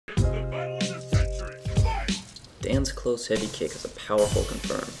Dan's close heavy kick is a powerful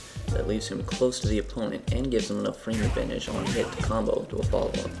confirm that leaves him close to the opponent and gives him enough frame advantage on hit to combo into a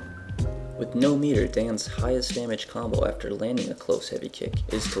follow-up. With no meter, Dan's highest damage combo after landing a close heavy kick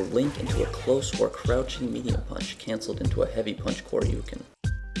is to link into a close or crouching medium punch cancelled into a heavy punch Koryukin.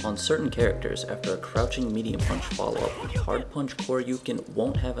 On certain characters, after a crouching medium punch follow-up, hard punch Koryukin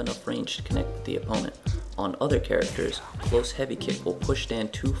won't have enough range to connect with the opponent. On other characters, close heavy kick will push Dan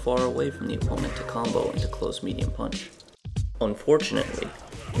too far away from the opponent to combo into close medium punch. Unfortunately,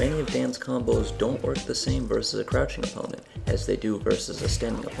 many of Dan's combos don't work the same versus a crouching opponent as they do versus a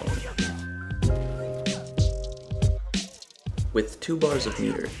standing opponent. With 2 bars of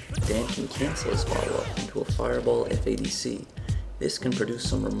meter, Dan can cancel his follow-up into a fireball FADC. This can produce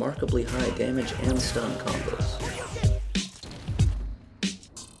some remarkably high damage and stun combos.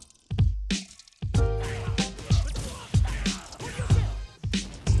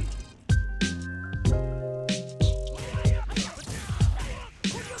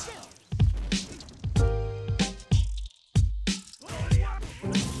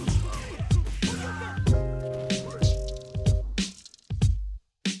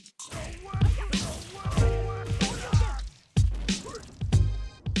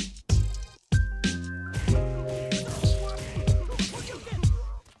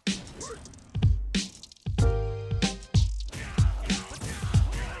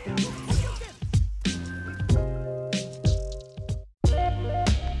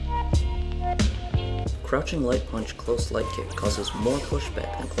 Crouching light punch close light kick causes more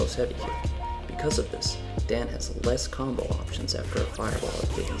pushback than close heavy kick. Because of this, Dan has less combo options after a fireball at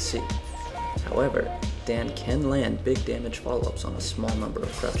ADC. However, Dan can land big damage follow-ups on a small number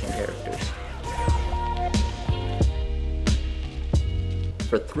of crouching characters.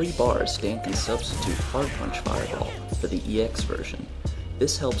 For 3 bars, Dan can substitute hard punch fireball for the EX version.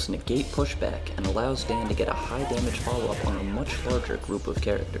 This helps negate pushback and allows Dan to get a high damage follow-up on a much larger group of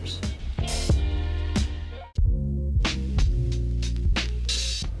characters.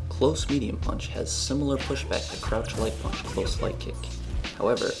 Close medium punch has similar pushback to crouch light punch close light kick.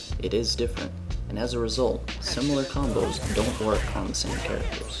 However, it is different, and as a result, similar combos don't work on the same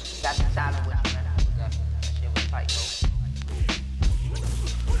characters.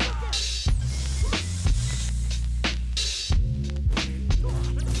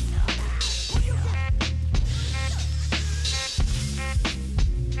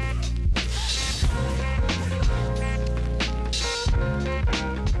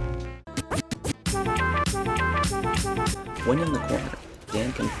 When in the corner,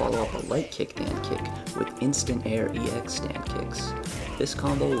 Dan can follow up a light kick Dan kick with instant air EX Dan kicks. This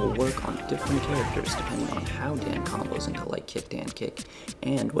combo will work on different characters depending on how Dan combos into light kick Dan kick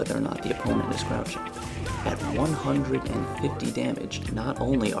and whether or not the opponent is crouching. At 150 damage, not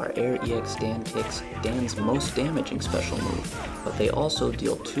only are air EX Dan kicks Dan's most damaging special move, but they also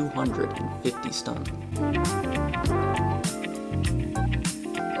deal 250 stun.